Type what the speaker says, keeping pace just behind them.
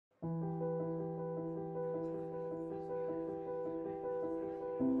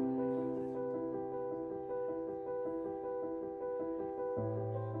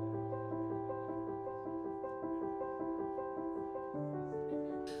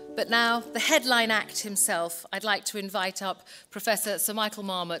But now, the headline act himself, I'd like to invite up Professor Sir Michael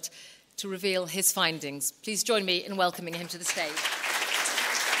Marmot to reveal his findings. Please join me in welcoming him to the stage.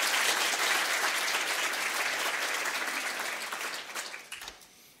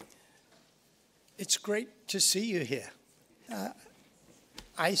 It's great to see you here.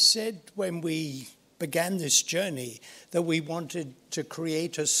 I said when we began this journey that we wanted to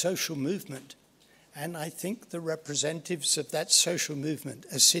create a social movement, and I think the representatives of that social movement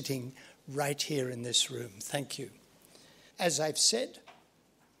are sitting right here in this room. Thank you. As I've said,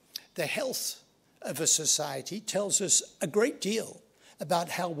 the health of a society tells us a great deal about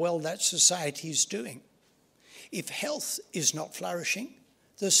how well that society is doing. If health is not flourishing,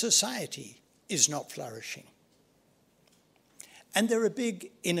 the society is not flourishing. And there are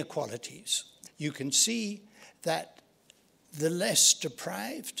big inequalities. You can see that the less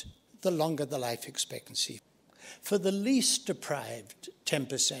deprived, the longer the life expectancy. For the least deprived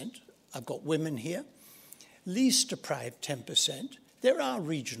 10%, I've got women here, least deprived 10%, there are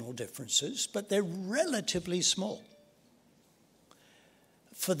regional differences, but they're relatively small.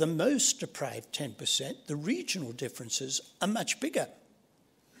 For the most deprived 10%, the regional differences are much bigger.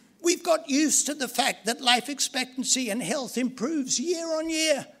 We've got used to the fact that life expectancy and health improves year on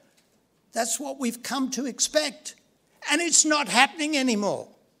year. That's what we've come to expect. And it's not happening anymore.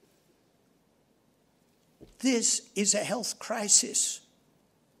 This is a health crisis.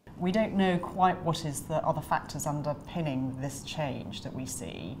 We don't know quite what is the other factors underpinning this change that we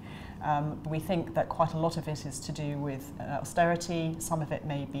see. But we think that quite a lot of it is to do with austerity. Some of it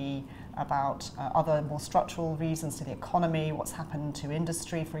may be about other more structural reasons to the economy, what's happened to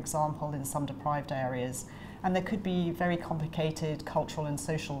industry, for example, in some deprived areas. And there could be very complicated cultural and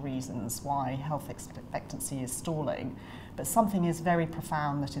social reasons why health expectancy is stalling. But something is very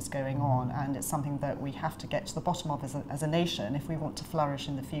profound that is going on, and it's something that we have to get to the bottom of as a nation if we want to flourish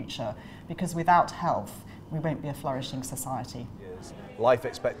in the future, because without health, we won't be a flourishing society. Yes. Life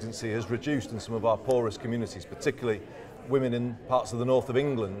expectancy has reduced in some of our poorest communities, particularly women in parts of the north of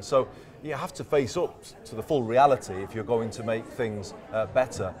England. So you have to face up to the full reality if you're going to make things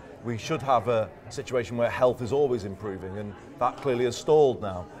better. We should have a situation where health is always improving, and that clearly has stalled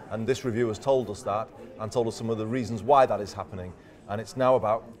now. And this review has told us that and told us some of the reasons why that is happening. And it's now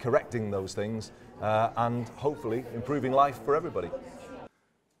about correcting those things and hopefully improving life for everybody.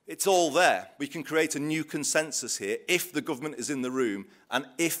 It's all there. We can create a new consensus here if the government is in the room and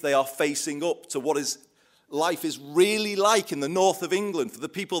if they are facing up to what life is really like in the north of England for the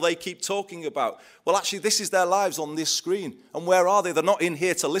people they keep talking about. Well, actually, this is their lives on this screen. And where are they? They're not in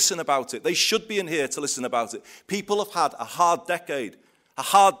here to listen about it. They should be in here to listen about it. People have had a hard decade. A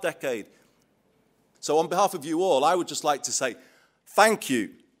hard decade. So on behalf of you all, I would just like to say thank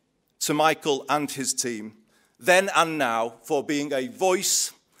you to Michael and his team, then and now, for being a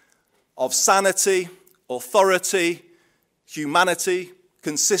voice of sanity, authority, humanity,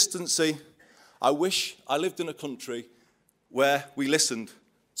 consistency. I wish I lived in a country where we listened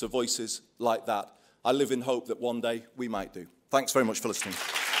to voices like that. I live in hope that one day we might do. Thanks very much for listening.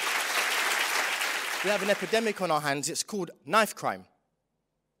 We have an epidemic on our hands. It's called knife crime.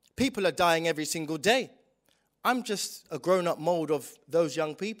 People are dying every single day. I'm just a grown-up mould of those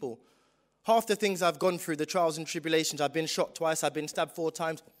young people. Half the things I've gone through, the trials and tribulations, I've been shot twice, I've been stabbed 4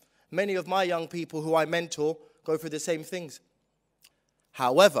 times. Many of my young people who I mentor go through the same things.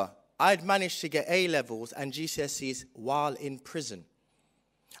 However, I'd managed to get A-levels and GCSEs while in prison.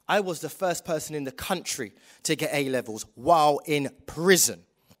 I was the first person in the country to get A-levels while in prison.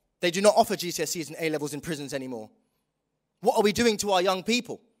 They do not offer GCSEs and A-levels in prisons anymore. What are we doing to our young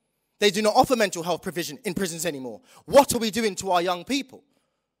people? They do not offer mental health provision in prisons anymore. What are we doing to our young people?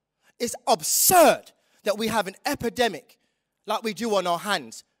 It's absurd that we have an epidemic like we do on our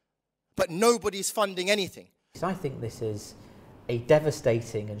hands, but nobody's funding anything. I think this is a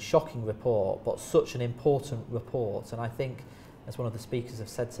devastating and shocking report, but such an important report. And I think, as one of the speakers have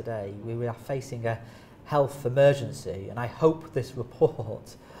said today, we are facing a health emergency, and I hope this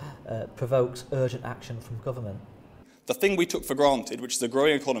report provokes urgent action from government. The thing we took for granted, which is a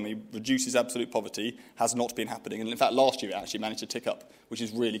growing economy, reduces absolute poverty, has not been happening. And in fact, last year it actually managed to tick up, which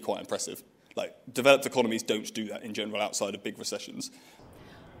is really quite impressive. Like, developed economies don't do that in general outside of big recessions.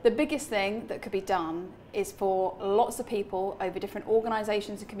 The biggest thing that could be done is for lots of people over different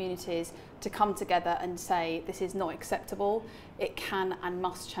organisations and communities to come together and say this is not acceptable, it can and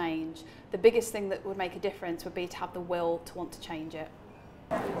must change. The biggest thing that would make a difference would be to have the will to want to change it.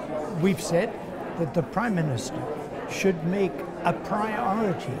 We've said that the Prime Minister should make a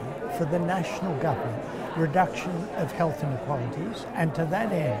priority for the national government reduction of health inequalities, and to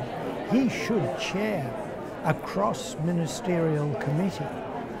that end he should chair a cross-ministerial committee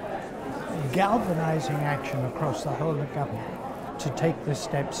galvanising action across the whole of government to take the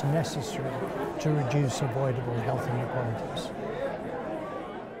steps necessary to reduce avoidable health inequalities.